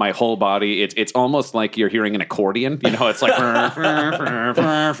until my whole body. It's almost like you're hearing an accordion. You know, it's like and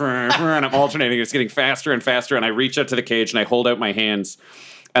I'm alternating. It's getting faster and faster. And I reach out to the cage and I hold out my hands.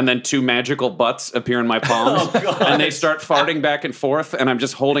 And then two magical butts appear in my palms, and they start farting back and forth, and I'm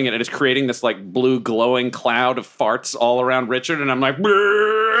just holding it, and it's creating this, like, blue glowing cloud of farts all around Richard, and I'm like,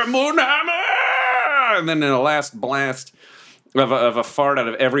 Moonhammer! And then in a last blast of a fart out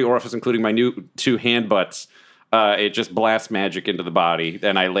of every orifice, including my new two hand butts, it just blasts magic into the body,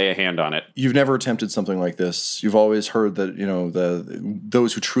 and I lay a hand on it. You've never attempted something like this. You've always heard that,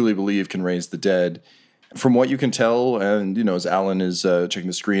 those who truly believe can raise the dead. From what you can tell, and, as Alan is checking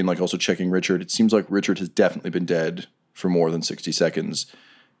the screen, like also checking Richard, it seems like Richard has definitely been dead for more than 60 seconds.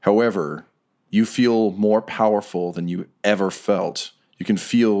 However, you feel more powerful than you ever felt. You can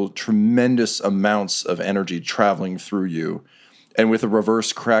feel tremendous amounts of energy traveling through you. And with a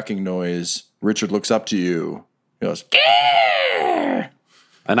reverse cracking noise, Richard looks up to you. He goes, "Grrr!"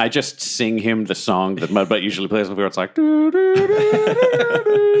 And I just sing him the song that Mudbutt usually plays before. It's like, doo, doo, doo,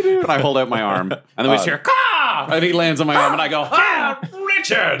 doo, doo. And I hold out my arm. And then we just hear, Caw! And he lands on my arm, and I go,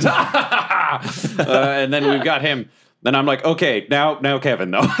 Richard! And then we've got him. Then I'm like, okay, now Kevin,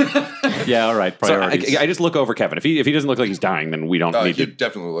 though. Yeah, all right. So Priorities. I just look over Kevin. If he doesn't look like he's dying, then we don't need He to.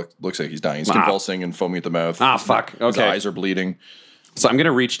 definitely looks like he's dying. He's convulsing and foaming at the mouth. Fuck. His Okay. eyes are bleeding. So I'm going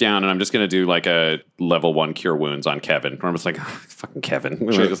to reach down and I'm just going to do like a level 1 cure wounds on Kevin. Where I'm just like, fucking Kevin.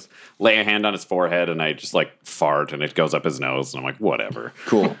 Sure. I just lay a hand on his forehead and I just like fart and it goes up his nose. And I'm like, whatever.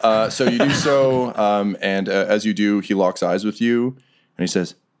 Cool. So you do so, and as you do, he locks eyes with you, and he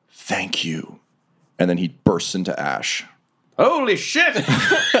says, "Thank you," and then he bursts into ash. Holy shit!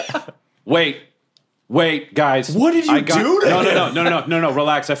 Wait, guys. What did you do to him? No.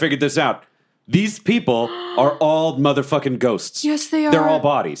 Relax. I figured this out. These people are all motherfucking ghosts. Yes, they are. They're all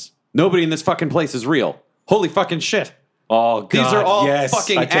bodies. Nobody in this fucking place is real. Holy fucking shit. Oh, God, These are all yes.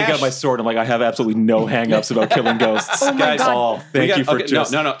 fucking I take ash. out my sword. I'm like, I have absolutely no hang-ups about killing ghosts. Oh my Guys, God. Thank you for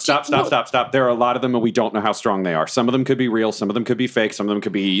just... No. Stop. There are a lot of them, and we don't know how strong they are. Some of them could be real. Some of them could be fake. Some of them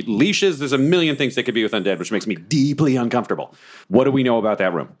could be leashes. There's a million things that could be with undead, which makes me deeply uncomfortable. What do we know about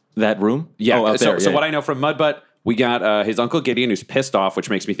that room? That room? Yeah. Oh, out there. So Yeah. what I know from Mudbutt, we got his uncle Gideon, who's pissed off, which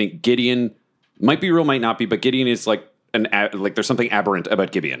makes me think Gideon might be real, might not be, but Gideon is like there's something aberrant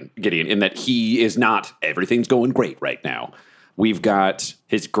about Gideon in that he is not. Everything's going great right now. We've got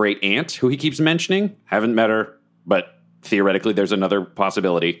his great aunt, who he keeps mentioning. Haven't met her, but theoretically, there's another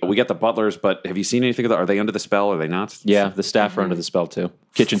possibility. We got the butlers, but have you seen anything of that? Are they under the spell? Are they not? Yeah, the staff are under the spell, too.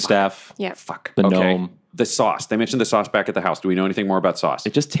 Kitchen staff. Yeah. Fuck. The Okay. gnome. the sauce. They mentioned the sauce back at the house. Do we know anything more about sauce?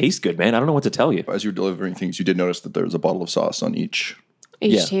 It just tastes good, man. I don't know what to tell you. As you were delivering things, you did notice that there was a bottle of sauce on each.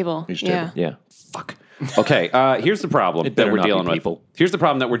 Each table. Each yeah. table. Yeah. Fuck. Okay, here's the problem that better we're not be dealing with. people. Here's the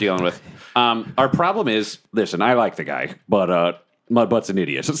problem that we're dealing with. Our problem is, listen, I like the guy, but Mudbutt's an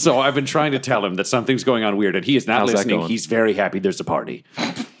idiot. So I've been trying to tell him that something's going on weird, and he is not How's that listening. going? He's very happy there's a party.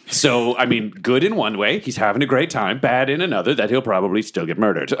 So, I mean, good in one way. He's having a great time. Bad in another, that he'll probably still get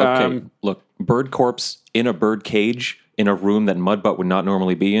murdered. Okay, look, bird corpse in a bird cage in a room that Mudbutt would not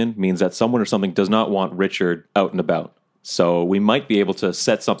normally be in means that someone or something does not want Richard out and about. So we might be able to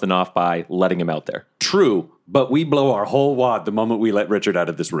set something off by letting him out there. True, but we blow our whole wad the moment we let Richard out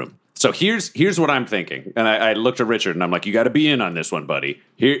of this room. So here's what I'm thinking. And I looked at Richard and I'm like, you got to be in on this one, buddy.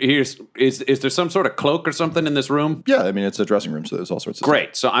 Is there some sort of cloak or something in this room? Yeah, I mean, it's a dressing room, so there's all sorts of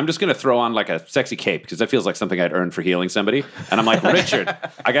Great. So I'm just going to throw on like a sexy cape because that feels like something I'd earned for healing somebody. And I'm like, Richard,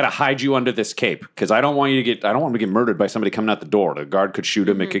 I got to hide you under this cape because I don't want him to get murdered by somebody coming out the door. The guard could shoot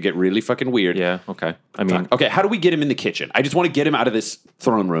him. It could get really fucking weird. Yeah, okay. I mean, Okay, how do we get him in the kitchen? I just want to get him out of this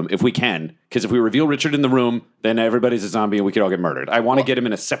throne room if we can, because if we reveal Richard in the room, then everybody's a zombie and we could all get murdered. I want to get him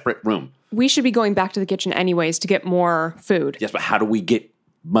in a separate room. We should be going back to the kitchen anyways to get more food. Yes, but how do we get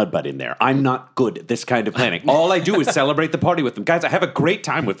Mudbutt in there? I'm not good at this kind of planning. All I do is celebrate the party with them. Guys, I have a great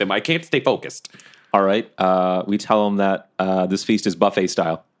time with them. I can't stay focused. all right. We tell him that this feast is buffet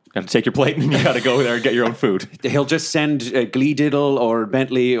style. Got to take your plate and you got to go there and get your own food. He'll just send Glee Diddle or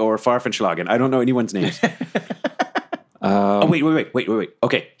Bentley or Farfenschlagen. I don't know anyone's names. Wait.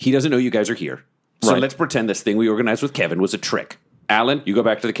 Okay, he doesn't know you guys are here. So Right. let's pretend this thing we organized with Kevin was a trick. Alan, you go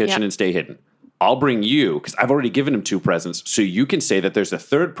back to the kitchen Yep. and stay hidden. I'll bring you, because I've already given him 2 presents, so you can say that there's a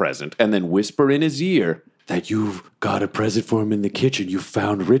 3rd present and then whisper in his ear that you've got a present for him in the kitchen. You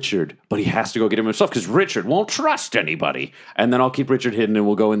found Richard, but he has to go get him himself because Richard won't trust anybody. And then I'll keep Richard hidden and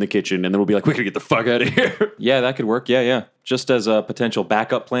we'll go in the kitchen and then we'll be like, we gotta get the fuck out of here. Yeah, that could work. Yeah. Just as a potential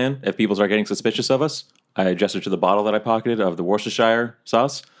backup plan, if people start getting suspicious of us, I gestured to the bottle that I pocketed of the Worcestershire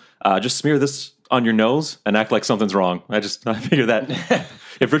sauce. Just smear this on your nose and act like something's wrong. I figure that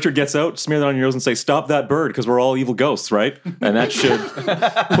if Richard gets out, smear that on your nose and say, stop that bird, because we're all evil ghosts, right? And that should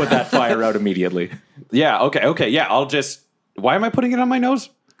put that fire out immediately. Yeah, okay. Yeah, why am I putting it on my nose?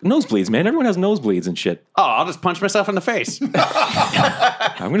 Nosebleeds, man. Everyone has nosebleeds and shit. Oh, I'll just punch myself in the face.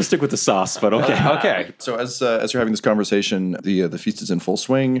 I'm going to stick with the sauce, but okay. Okay. So as you're having this conversation, the feast is in full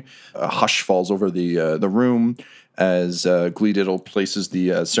swing. A hush falls over the room as Glee Diddle places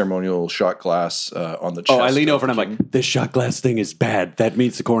the ceremonial shot glass on the chest. Oh, I lean of over and the I'm king. like, this shot glass thing is bad. That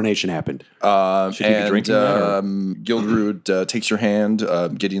means the coronation happened. Should he be drinking that? Or? Gilderud takes your hand.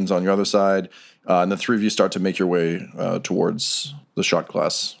 Gideon's on your other side. And the 3 of you start to make your way towards the shot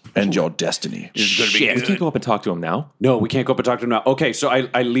glass and your destiny. Shit. We can't go up and talk to him now. No, we can't go up and talk to him now. Okay, so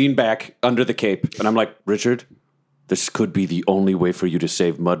I lean back under the cape and I'm like, Richard, this could be the only way for you to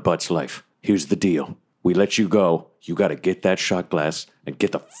save Mudbutt's life. Here's the deal. We let you go. You got to get that shot glass and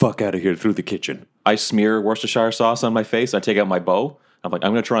get the fuck out of here through the kitchen. I smear Worcestershire sauce on my face. I take out my bow. I'm like,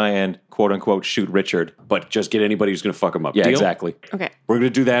 I'm going to try and quote unquote shoot Richard. But just get anybody who's going to fuck him up. Yeah, Deal? exactly. Okay. We're going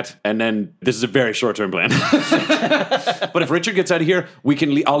to do that, and then this is a very short-term plan. But if Richard gets out of here, we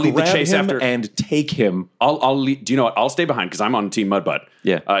can. I'll lead the Grab chase him after. and take him. I'll lead. Do you know what? I'll stay behind because I'm on Team Mudbutt.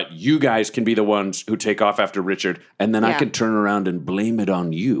 Yeah. You guys can be the ones who take off after Richard, and then I Yeah. can turn around and blame it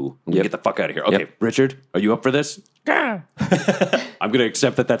on you. And we Yep. get the fuck out of here. Okay, Yep. Richard, are you up for this? I'm going to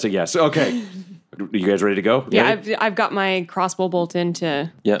accept that that's a yes. Okay. You guys ready to go? Yeah, Ready? I've got my crossbow bolt into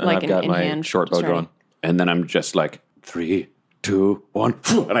Yeah, and like I've got in my hand, short bow just ready. drawn. And then I'm just like 3, 2, 1,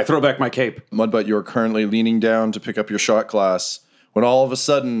 and I throw back my cape. Mudbutt, you're currently leaning down to pick up your shot glass when all of a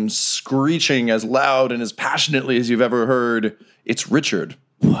sudden, screeching as loud and as passionately as you've ever heard, it's Richard.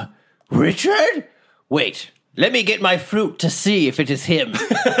 Richard? Wait, let me get my fruit to see if it is him.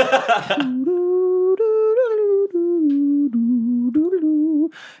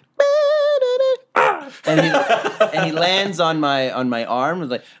 and he lands on my arm and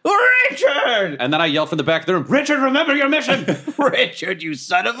is like, Richard! And then I yell from the back of the room, Richard, remember your mission! Richard, you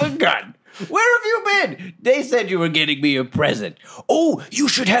son of a gun! Where have you been? They said you were getting me a present. Oh, you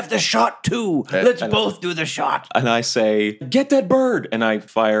should have the shot too. Let's both do the shot. And I say, get that bird. And I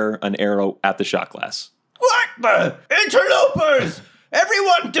fire an arrow at the shot glass. What the? Interlopers!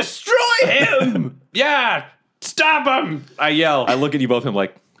 Everyone destroy him! Yeah, stop him! I yell. I look at you both and I'm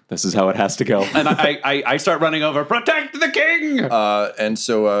like, this is how it has to go. And I start running over, protect the king! And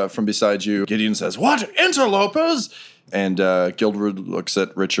so from beside you, Gideon says, "What? Interlopers?" And Gilderud looks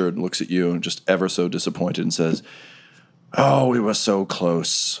at Richard, looks at you, just ever so disappointed and says, "Oh, we were so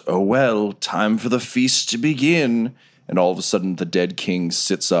close. Oh, well, time for the feast to begin." And all of a sudden, the dead king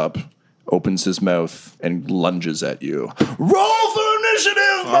sits up, opens his mouth and lunges at you. Roll for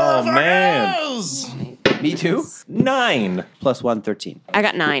initiative, Oh, man. motherfuckers! Me too. 9. Plus 1, 13. I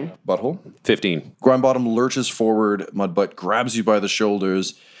got 9. Butthole. 15. Grimebottom lurches forward. Mudbutt grabs you by the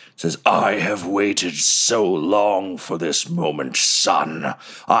shoulders, says, I have waited so long for this moment, son.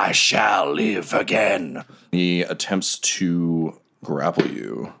 I shall live again. He attempts to grapple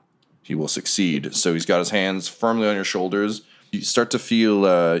you. He will succeed. So he's got his hands firmly on your shoulders. You start to feel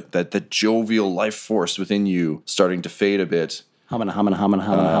that the jovial life force within you starting to fade a bit.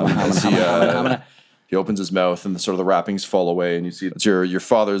 He opens his mouth and the wrappings fall away, and you see it's your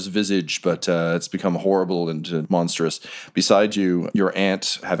father's visage, but it's become horrible and monstrous. Beside you, your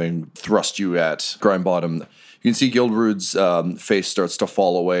aunt, having thrust you at Grimebottom, you can see Gilderood's face starts to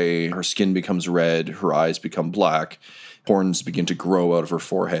fall away. Her skin becomes red. Her eyes become black. Horns begin to grow out of her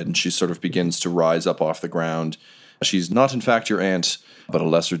forehead, and she sort of begins to rise up off the ground. She's not, in fact, your aunt, but a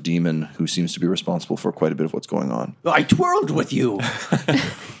lesser demon who seems to be responsible for quite a bit of what's going on. I twirled with you.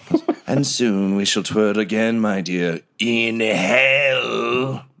 And soon we shall twirl again, my dear, in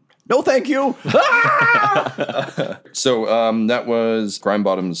hell. No, thank you. So that was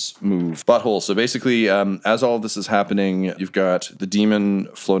Grimebottom's move. Butthole. So basically, as all of this is happening, you've got the demon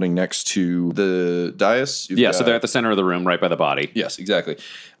floating next to the dais. So they're at the center of the room, right by the body. Yes, exactly.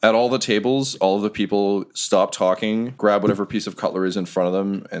 At all the tables, all of the people stop talking, grab whatever piece of cutlery is in front of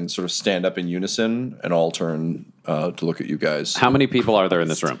them, and sort of stand up in unison, and all turn to look at you guys. How many people are there in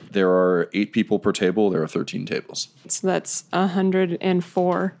this room? There are 8 people per table. There are 13 tables. So that's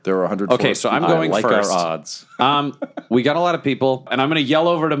 104. There are 104. Okay, so I'm going I like first. our odds. We got a lot of people, and I'm going to yell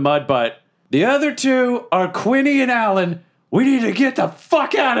over to Mudbutt. The other 2 are Quinny and Alan. We need to get the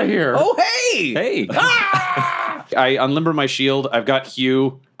fuck out of here. Oh, hey. Hey. I unlimber my shield. I've got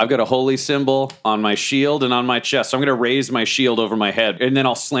Hugh. I've got a holy symbol on my shield and on my chest. So I'm going to raise my shield over my head, and then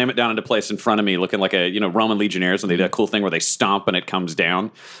I'll slam it down into place in front of me, looking like a Roman legionnaires, and they do that cool thing where they stomp and it comes down.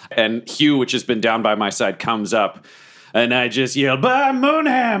 And Hugh, which has been down by my side, comes up, and I just yell, "By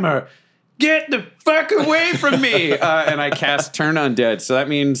Moonhammer, get the fuck away from me!" And I cast Turn Undead. So that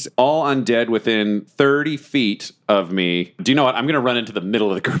means all undead within 30 feet of me. Do you know what? I'm going to run into the middle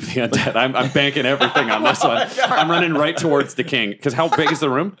of the group of the undead. I'm banking everything on this one. I'm running right towards the king. Because how big is the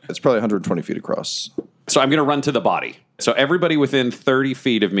room? It's probably 120 feet across. So I'm going to run to the body. So everybody within 30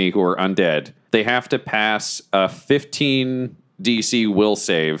 feet of me who are undead, they have to pass a 15 DC will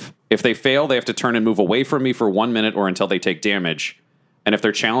save. If they fail, they have to turn and move away from me for 1 minute or until they take damage. And if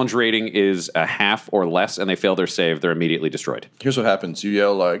their challenge rating is a half or less and they fail their save, they're immediately destroyed. Here's what happens. You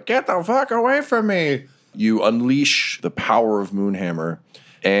yell like, "Get the fuck away from me!" You unleash the power of Moonhammer,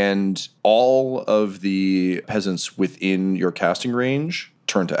 and all of the peasants within your casting range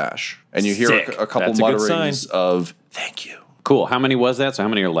turn to ash. And you hear Sick. a couple That's a good mutterings sign. of, "Thank you." Cool. How many was that? So how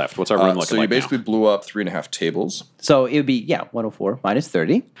many are left? What's our room looking So you like basically now? blew up 3.5 tables. So it would be, 104 minus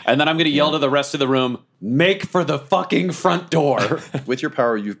 30. And then I'm going to yell to the rest of the room, "Make for the fucking front door." With your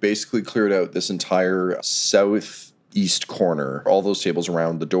power, you've basically cleared out this entire southeast corner. All those tables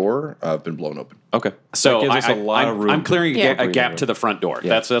around the door have been blown open. Okay. So gives us a lot of room. I'm clearing Yeah. a gap to the front door.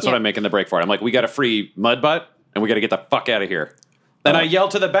 That's what Yeah. I'm making the break for. I'm like, we got to free Mudbutt, and we got to get the fuck out of here. Then I yell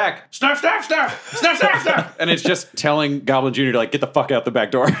to the back, "Snuff, snuff, snuff! Snuff, snuff, snuff!" And it's just telling Goblin Jr. to get the fuck out the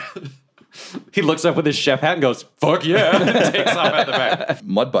back door. He looks up with his chef hat and goes, "Fuck yeah," and takes off out the back.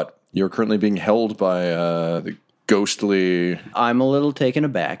 Mudbutt, you're currently being held by the ghostly... I'm a little taken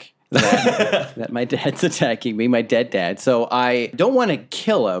aback that my dad's attacking me, my dead dad. So I don't want to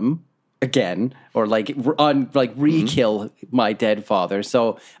kill him again or re-kill my dead father.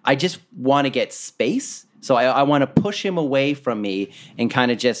 So I just want to get space. So I want to push him away from me and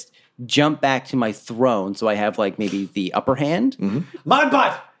kind of just jump back to my throne. So I have maybe the upper hand.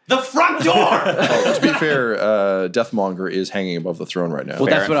 Mudbutt, the front door! To be fair, Deathmonger is hanging above the throne right now. Well,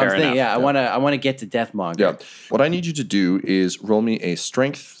 that's what I'm fair thinking. enough. Yeah, I want to get to Deathmonger. Yeah. What I need you to do is roll me a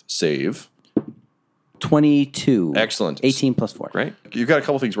strength save. 22. Excellent. 18 plus 4. Right? You've got a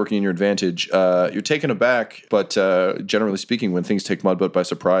couple things working in your advantage. You're taken aback, but generally speaking, when things take Mudbutt by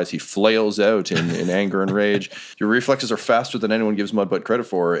surprise, he flails out in anger and rage. Your reflexes are faster than anyone gives Mudbutt credit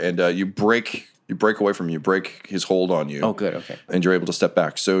for, and you break away from him. You break his hold on you. Oh, good. Okay. And you're able to step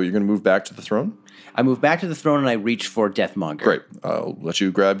back. So you're going to move back to the throne? I move back to the throne and I reach for Deathmonger. Great. I'll let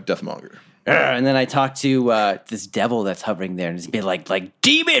you grab Deathmonger. And then I talk to this devil that's hovering there and just be like,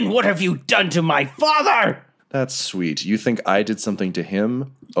 "Demon, what have you done to my father?" That's sweet. You think I did something to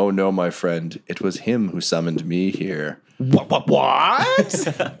him? Oh no, my friend. It was him who summoned me here. What?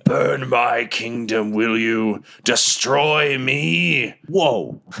 Burn my kingdom, will you? Destroy me?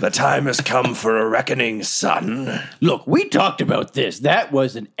 Whoa. The time has come for a reckoning, son. Look, we talked about this. That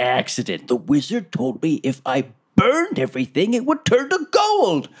was an accident. The wizard told me if I burned everything, it would turn to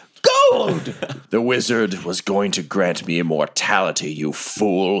gold. Gold! The wizard was going to grant me immortality, you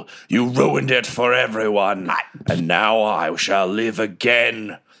fool. You ruined it for everyone. And now I shall live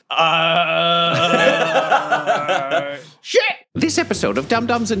again. Shit! This episode of Dum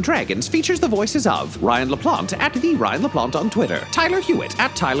Dums and Dragons features the voices of Ryan LaPlante at the Ryan LaPlante on Twitter, Tyler Hewitt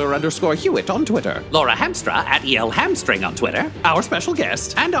at Tyler_Hewitt on Twitter, Laura Hamstra at EL Hamstring on Twitter, our special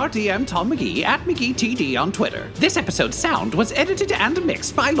guest, and our DM Tom McGee at McGeeTD on Twitter. This episode's sound was edited and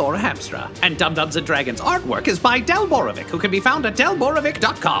mixed by Laura Hamstra, and Dum Dums and Dragons artwork is by Del Borovic, who can be found at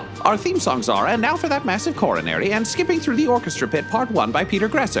delborovic.com. Our theme songs are And Now for That Massive Coronary and Skipping Through the Orchestra Pit Part 1 by Peter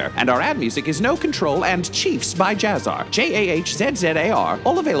Gresser, and our ad music is No Control and Chiefs by Jazzar, JAHZZAR,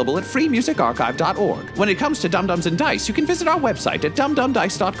 all available at freemusicarchive.org. When it comes to Dum Dums and Dice, you can visit our website at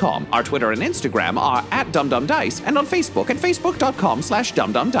dumdumdice.com. Our Twitter and Instagram are at dumdumdice, and on Facebook at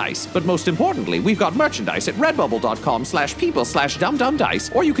facebook.com/dumdumdice. But most importantly, we've got merchandise at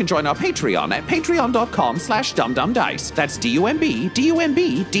redbubble.com/people/dumdumdice, or you can join our Patreon at patreon.com/dumdumdice. That's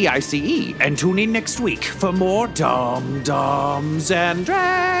DUMBDUMBDICE. And tune in next week for more Dum Dums and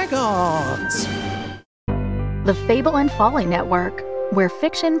Dragons. The Fable and Folly Network, where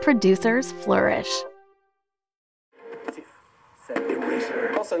fiction producers flourish.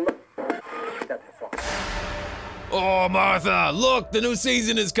 Oh, Martha, look, the new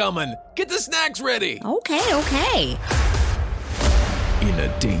season is coming. Get the snacks ready. Okay. In a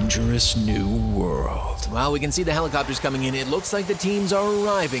dangerous new world. Well, we can see the helicopters coming in. It looks like the teams are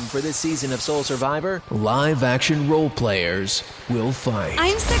arriving for this season of Soul Survivor. Live action role players will fight.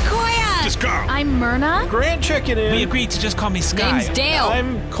 I'm Sequoia. Just Carl. I'm Myrna. Grant checking in. We agreed to just call me Sky. Name's Dale.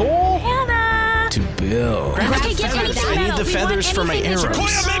 I'm Cole. Hannah. To build. I can't get anything I need the feathers for my arrows.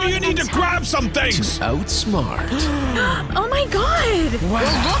 Sequoia, maybe you need to grab some things. To outsmart. Oh my god. Wow.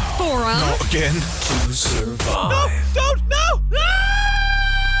 Well, look for us. Not again. To survive. No!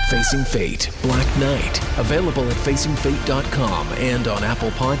 Facing Fate, Black Knight. Available at facingfate.com and on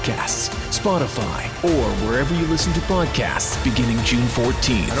Apple Podcasts, Spotify, or wherever you listen to podcasts beginning June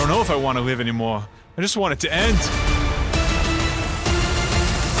 14th. I don't know if I want to live anymore. I just want it to end.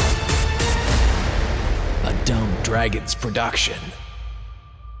 A Dumb Dragons production.